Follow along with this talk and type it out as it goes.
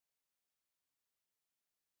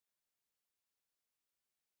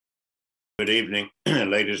Good evening,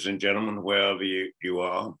 ladies and gentlemen, wherever you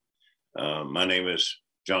are. My name is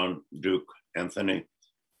John Duke Anthony.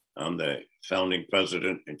 I'm the founding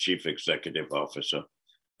president and chief executive officer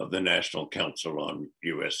of the National Council on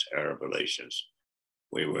U.S.-Arab Relations.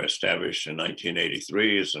 We were established in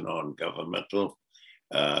 1983 as a non-governmental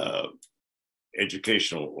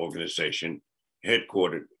educational organization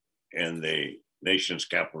headquartered in the nation's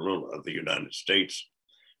capital of the United States,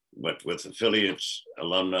 but with affiliates,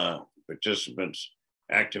 alumni, participants,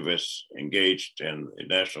 activists engaged in the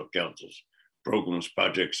National Council's programs,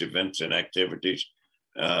 projects, events, and activities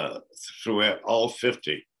throughout all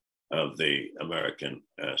 50 of the American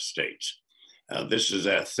states. This is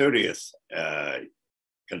our 30th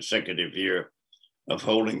consecutive year of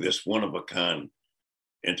holding this one-of-a-kind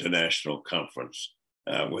international conference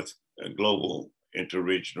with global,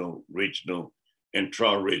 interregional, regional,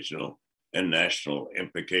 intra-regional, and national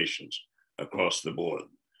implications across the board.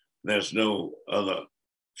 There's no other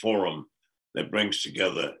forum that brings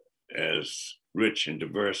together as rich and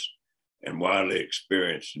diverse and widely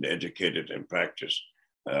experienced and educated and practiced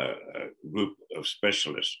a group of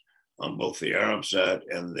specialists on both the Arab side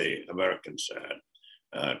and the American side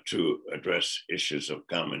to address issues of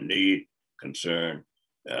common need, concern,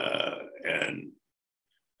 and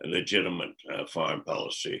legitimate foreign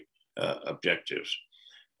policy objectives.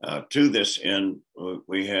 To this end,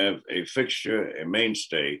 we have a fixture, a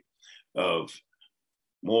mainstay of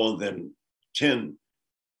more than 10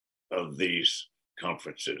 of these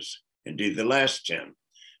conferences. Indeed, the last 10,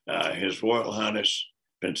 His Royal Highness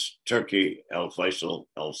Prince Turki Al Faisal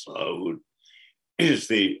Al Saud is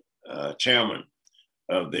the chairman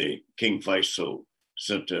of the King Faisal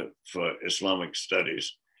Center for Islamic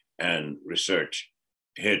Studies and Research,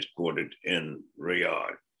 headquartered in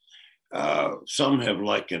Riyadh. Some have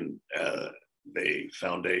likened the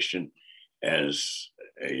foundation as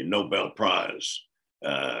a Nobel Prize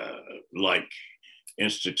like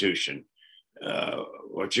institution.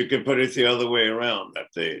 But you could put it the other way around, that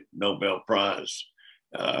the Nobel Prize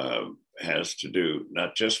has to do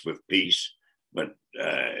not just with peace, but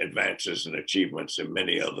advances and achievements in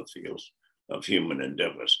many other fields of human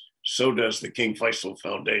endeavors. So does the King Faisal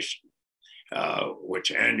Foundation,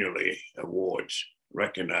 which annually awards,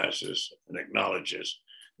 recognizes, and acknowledges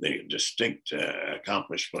the distinct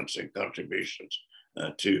accomplishments and contributions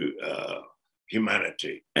to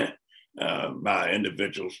humanity by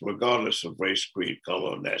individuals, regardless of race, creed,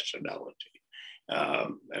 color, or nationality.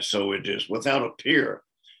 So it is without a peer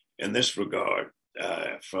in this regard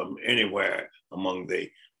from anywhere among the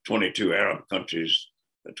 22 Arab countries,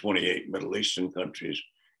 the 28 Middle Eastern countries,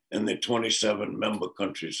 and the 27 member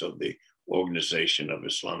countries of the Organization of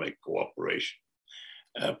Islamic Cooperation.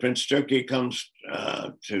 Prince Turki comes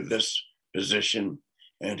to this position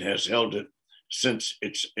and has held it since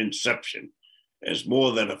its inception as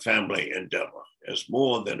more than a family endeavor, as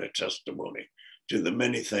more than a testimony to the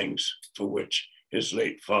many things for which his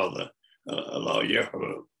late father, alia,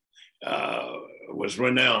 was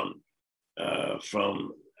renowned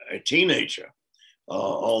from a teenager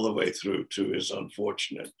all the way through to his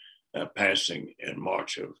unfortunate passing in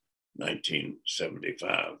March of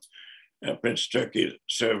 1975. Prince Turki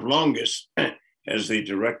served longest as the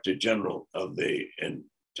Director General of the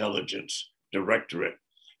Intelligence Directorate,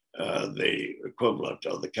 the equivalent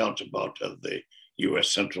or the counterpart of the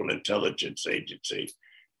U.S. Central Intelligence Agency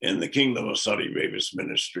in the Kingdom of Saudi Arabia's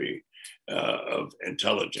Ministry of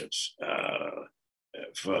Intelligence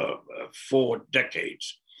for 4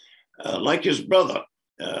 decades. Like his brother,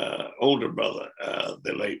 older brother,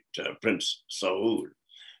 the late Prince Saud,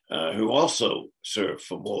 who also served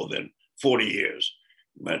for more than 40 years,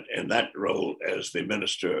 but in that role as the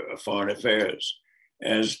Minister of Foreign Affairs,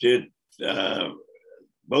 as did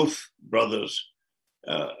both brothers'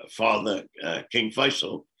 father, King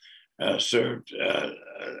Faisal, served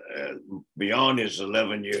beyond his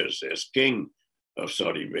 11 years as King of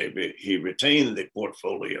Saudi Arabia. He retained the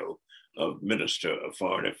portfolio of Minister of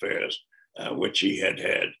Foreign Affairs, which he had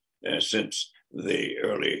since the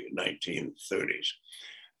early 1930s.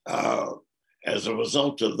 As a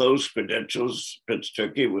result of those credentials, Prince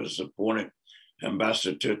Turki was appointed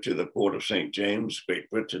ambassador to the Port of St. James, Great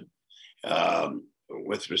Britain,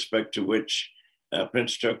 with respect to which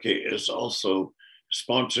Prince Turki is also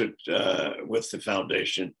sponsored with the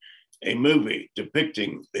foundation a movie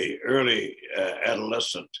depicting the early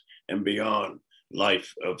adolescent and beyond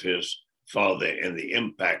life of his father and the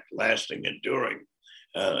impact, lasting, enduring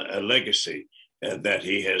a legacy that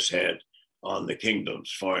he has had on the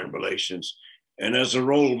kingdom's foreign relations, and as a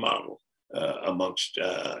role model amongst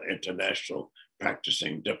international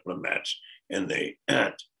practicing diplomats in the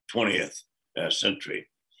 20th century.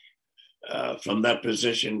 From that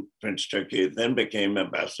position, Prince Turki then became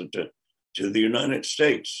ambassador to the United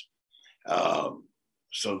States.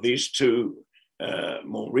 So these two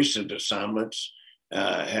more recent assignments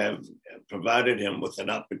have provided him with an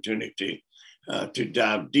opportunity to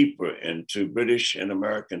dive deeper into British and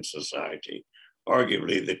American society,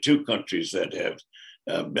 arguably the two countries that have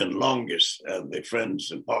been longest the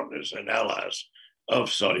friends and partners and allies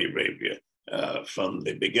of Saudi Arabia from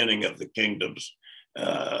the beginning of the kingdom's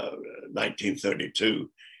 1932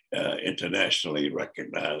 internationally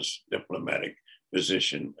recognized diplomatic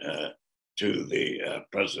position to the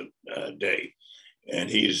present day. And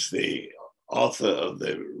he's the author of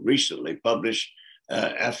the recently published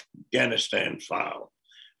Afghanistan file.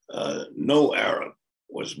 No Arab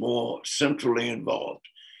was more centrally involved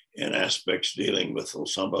in aspects dealing with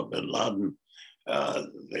Osama bin Laden,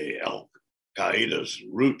 the Al-Qaeda's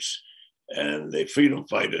roots, and the freedom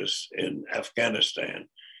fighters in Afghanistan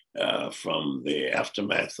from the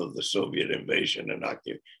aftermath of the Soviet invasion and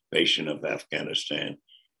occupation of Afghanistan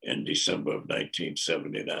in December of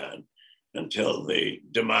 1979 until the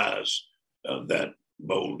demise of that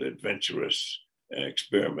bold, adventurous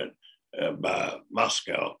experiment by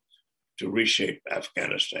Moscow to reshape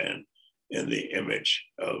Afghanistan in the image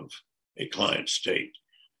of a client state,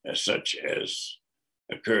 such as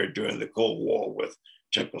occurred during the Cold War with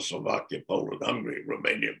Czechoslovakia, Poland, Hungary,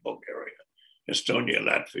 Romania, Bulgaria, Estonia,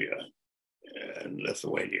 Latvia, and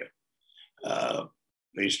Lithuania.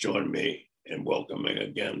 Please join me in welcoming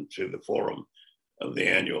again to the forum of the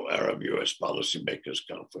annual Arab-U.S. Policymakers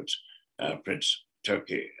Conference, Prince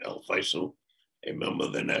Turki Al Faisal, a member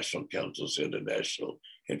of the National Council's International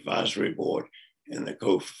Advisory Board and the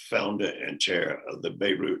co-founder and chair of the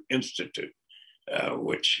Beirut Institute,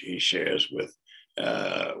 which he shares with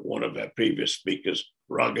one of our previous speakers,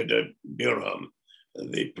 Raghida Burham,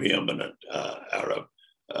 the preeminent Arab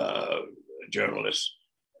journalist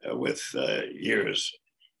with years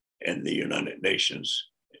in the United Nations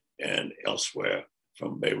and elsewhere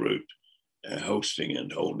from Beirut, hosting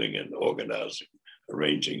and holding and organizing,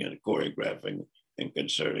 arranging and choreographing and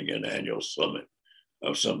concerning an annual summit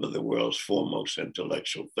of some of the world's foremost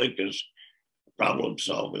intellectual thinkers, problem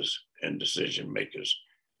solvers, and decision makers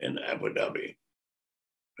in Abu Dhabi.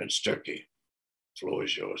 Prince Turki, the floor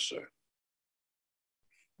is yours, sir.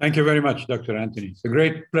 Thank you very much, Dr. Anthony. It's a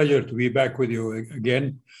great pleasure to be back with you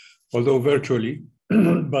again, although virtually,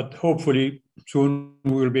 but hopefully soon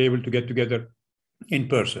we will be able to get together in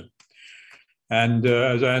person. And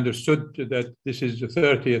as I understood that this is the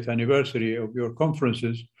 30th anniversary of your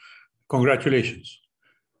conferences, congratulations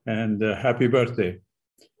and happy birthday.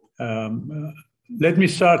 Let me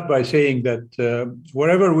start by saying that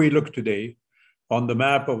wherever we look today on the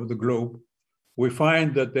map of the globe, we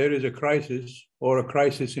find that there is a crisis or a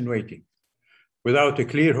crisis in waiting, without a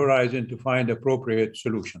clear horizon to find appropriate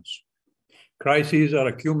solutions. Crises are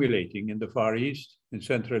accumulating in the Far East, in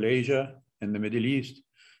Central Asia, in the Middle East,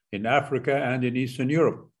 in Africa, and in Eastern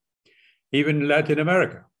Europe, even Latin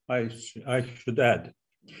America, I should add.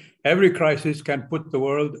 Every crisis can put the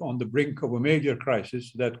world on the brink of a major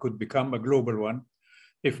crisis that could become a global one,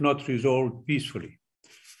 if not resolved peacefully.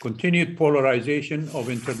 Continued polarization of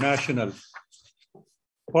international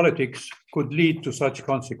politics could lead to such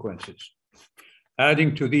consequences.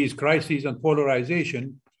 Adding to these crises and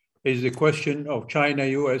polarization is the question of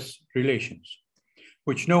China-US relations,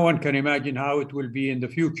 which no one can imagine how it will be in the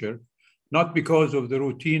future, not because of the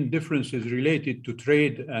routine differences related to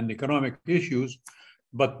trade and economic issues,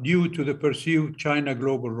 but due to the perceived China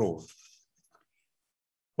global role.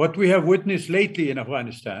 What we have witnessed lately in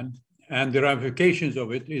Afghanistan and the ramifications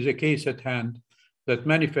of it is a case at hand that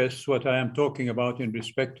manifests what I am talking about in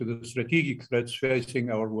respect to the strategic threats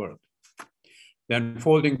facing our world. The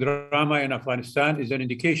unfolding drama in Afghanistan is an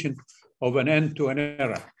indication of an end to an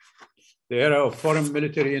era, the era of foreign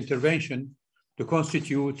military intervention to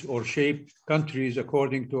constitute or shape countries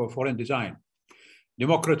according to a foreign design,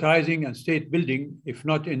 democratizing and state building, if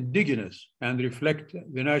not indigenous, and reflect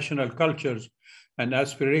the national cultures and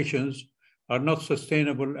aspirations, are not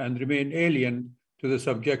sustainable and remain alien to the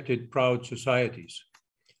subjected proud societies,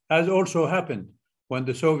 as also happened when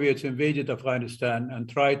the Soviets invaded Afghanistan and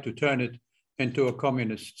tried to turn it into a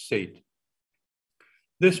communist state.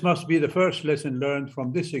 This must be the first lesson learned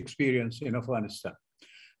from this experience in Afghanistan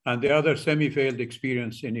and the other semi-failed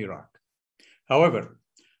experience in Iraq. However,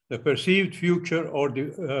 the perceived future or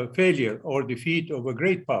failure or defeat of a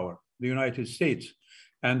great power, the United States,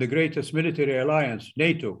 and the greatest military alliance,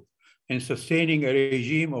 NATO, in sustaining a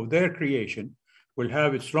regime of their creation will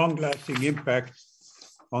have its long-lasting impact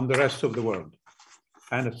on the rest of the world.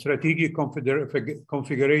 And a strategic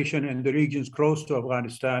configuration in the regions close to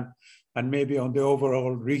Afghanistan and maybe on the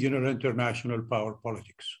overall regional international power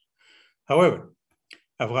politics. However,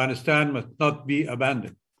 Afghanistan must not be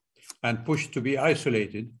abandoned and pushed to be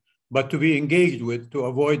isolated, but to be engaged with to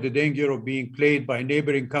avoid the danger of being played by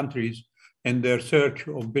neighboring countries in their search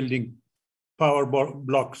of building power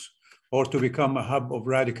blocks or to become a hub of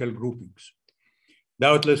radical groupings.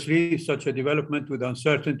 Doubtlessly, such a development with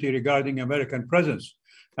uncertainty regarding American presence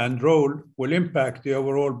and role will impact the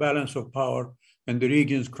overall balance of power in the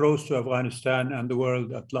regions close to Afghanistan and the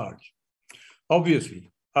world at large.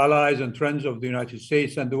 Obviously, allies and friends of the United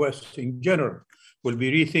States and the West in general will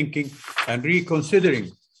be rethinking and reconsidering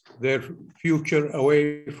their future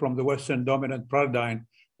away from the Western dominant paradigm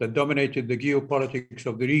that dominated the geopolitics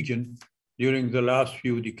of the region during the last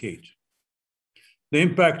few decades. The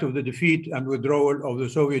impact of the defeat and withdrawal of the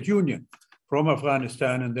Soviet Union from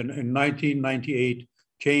Afghanistan in 1998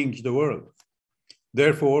 changed the world.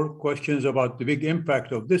 Therefore, questions about the big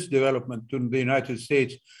impact of this development to the United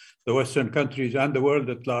States, the Western countries, and the world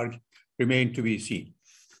at large remain to be seen.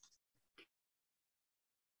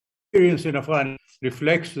 Experience in Afghanistan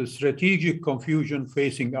reflects the strategic confusion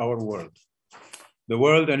facing our world. The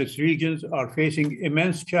world and its regions are facing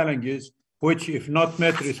immense challenges, which, if not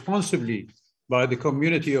met responsibly by the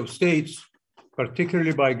community of states,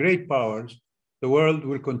 particularly by great powers, the world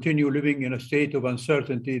will continue living in a state of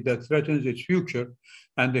uncertainty that threatens its future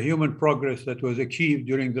and the human progress that was achieved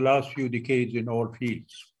during the last few decades in all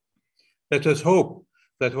fields. Let us hope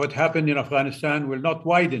that what happened in Afghanistan will not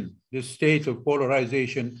widen this state of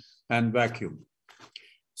polarization and vacuum.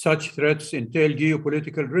 Such threats entail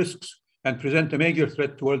geopolitical risks and present a major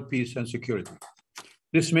threat to world peace and security.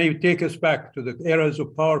 This may take us back to the eras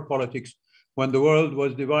of power politics when the world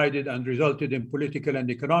was divided and resulted in political and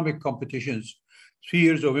economic competitions,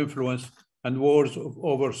 spheres of influence, and wars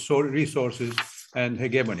over resources and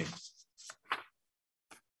hegemony.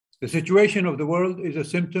 The situation of the world is a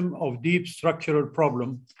symptom of deep structural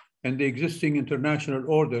problem in the existing international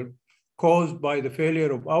order caused by the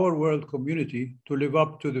failure of our world community to live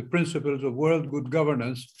up to the principles of world good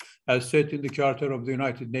governance as set in the Charter of the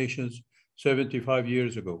United Nations 75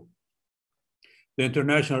 years ago. The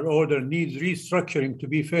international order needs restructuring to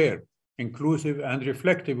be fair, inclusive, and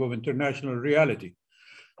reflective of international reality,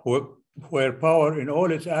 where power in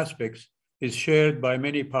all its aspects is shared by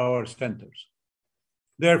many power centers.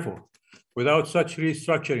 Therefore, without such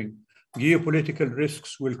restructuring, geopolitical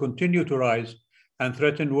risks will continue to rise and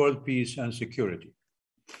threaten world peace and security.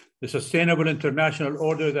 The sustainable international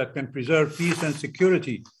order that can preserve peace and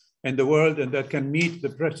security in the world and that can meet the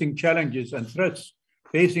pressing challenges and threats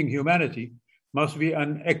facing humanity must be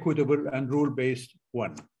an equitable and rule-based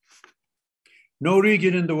one. No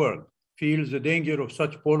region in the world feels the danger of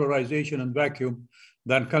such polarization and vacuum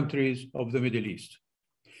than countries of the Middle East.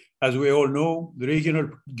 As we all know, the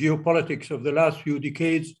regional geopolitics of the last few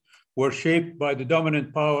decades were shaped by the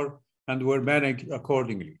dominant power and were managed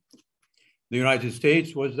accordingly. The United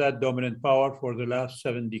States was that dominant power for the last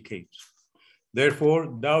 7 decades. Therefore,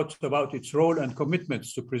 doubts about its role and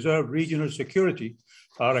commitments to preserve regional security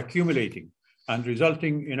are accumulating and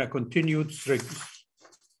resulting in a continued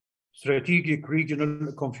strategic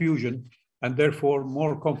regional confusion and therefore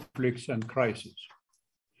more conflicts and crises.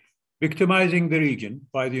 Victimizing the region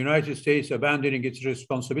by the United States abandoning its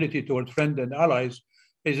responsibility toward friends and allies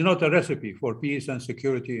is not a recipe for peace and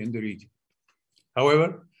security in the region.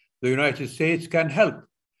 However, the United States can help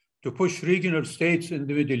to push regional states in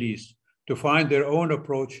the Middle East to find their own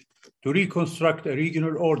approach to reconstruct a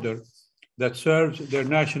regional order that serves their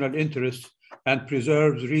national interests and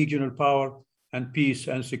preserves regional power and peace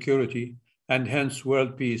and security, and hence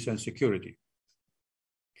world peace and security.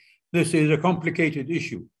 This is a complicated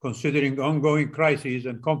issue, considering ongoing crises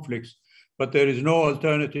and conflicts, but there is no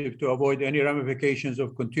alternative to avoid any ramifications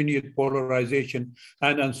of continued polarization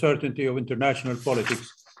and uncertainty of international politics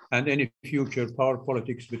and any future power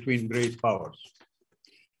politics between great powers.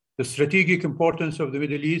 The strategic importance of the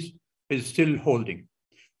Middle East is still holding,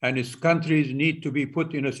 and its countries need not be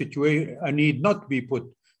put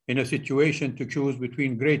in a situation to choose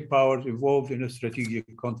between great powers involved in a strategic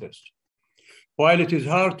contest. While it is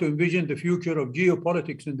hard to envision the future of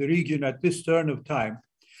geopolitics in the region at this turn of time,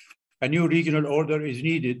 a new regional order is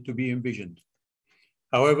needed to be envisioned.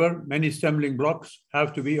 However, many stumbling blocks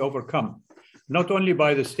have to be overcome, not only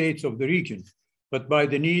by the states of the region, but by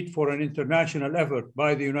the need for an international effort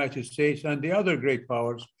by the United States and the other great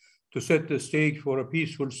powers to set the stage for a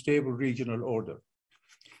peaceful, stable regional order.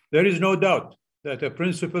 There is no doubt that a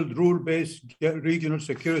principled, rule-based regional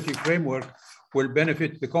security framework will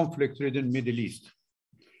benefit the conflict-ridden Middle East.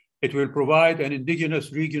 It will provide an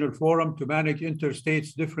indigenous regional forum to manage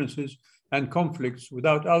interstate differences and conflicts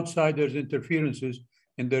without outsiders' interferences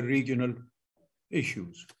in their regional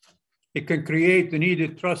issues. It can create the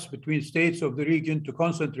needed trust between states of the region to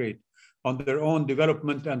concentrate on their own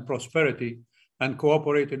development and prosperity and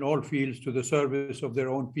cooperate in all fields to the service of their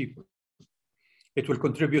own people. It will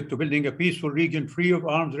contribute to building a peaceful region free of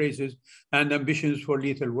arms races and ambitions for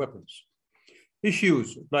lethal weapons.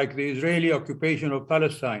 Issues like the Israeli occupation of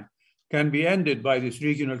Palestine can be ended by this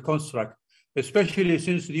regional construct, especially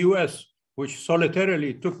since the US, which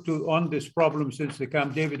solitarily took on this problem since the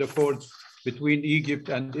Camp David Accords between Egypt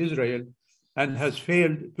and Israel, and has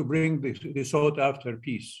failed to bring the sought-after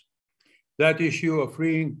peace. That issue of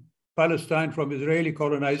freeing Palestine from Israeli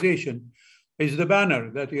colonization is the banner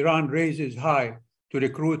that Iran raises high to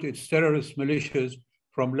recruit its terrorist militias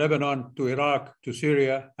from Lebanon to Iraq to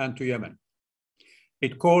Syria and to Yemen.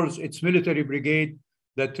 It calls its military brigade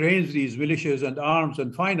that trains these militias and arms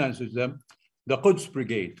and finances them the Quds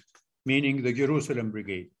Brigade, meaning the Jerusalem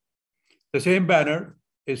Brigade. The same banner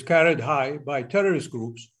is carried high by terrorist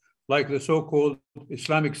groups like the so-called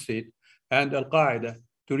Islamic State and Al-Qaeda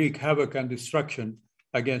to wreak havoc and destruction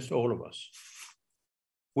against all of us.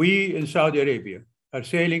 We in Saudi Arabia are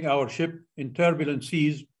sailing our ship in turbulent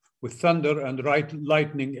seas with thunder and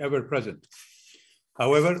lightning ever present.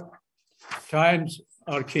 However, times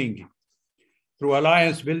are changing. Through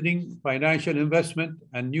alliance building, financial investment,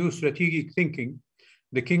 and new strategic thinking,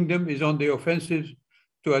 the kingdom is on the offensive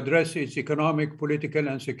to address its economic, political,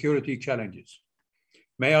 and security challenges.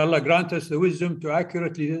 May Allah grant us the wisdom to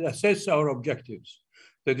accurately assess our objectives,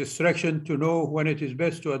 the discretion to know when it is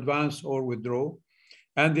best to advance or withdraw,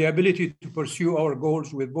 and the ability to pursue our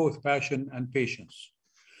goals with both passion and patience.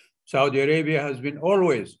 Saudi Arabia has been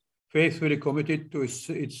always faithfully committed to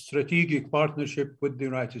its strategic partnership with the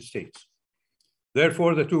United States.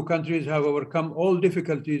 Therefore, the two countries have overcome all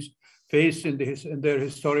difficulties faced in their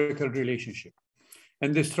historical relationship.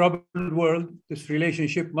 In this troubled world, this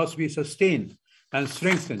relationship must be sustained and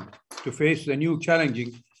strengthened to face the new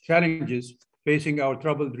challenges facing our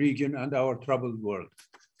troubled region and our troubled world.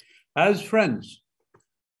 As friends,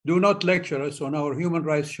 do not lecture us on our human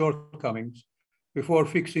rights shortcomings before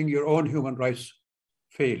fixing your own human rights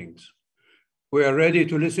failings. We are ready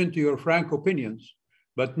to listen to your frank opinions,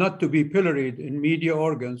 but not to be pilloried in media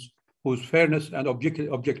organs whose fairness and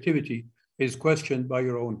objectivity is questioned by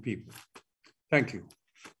your own people. Thank you.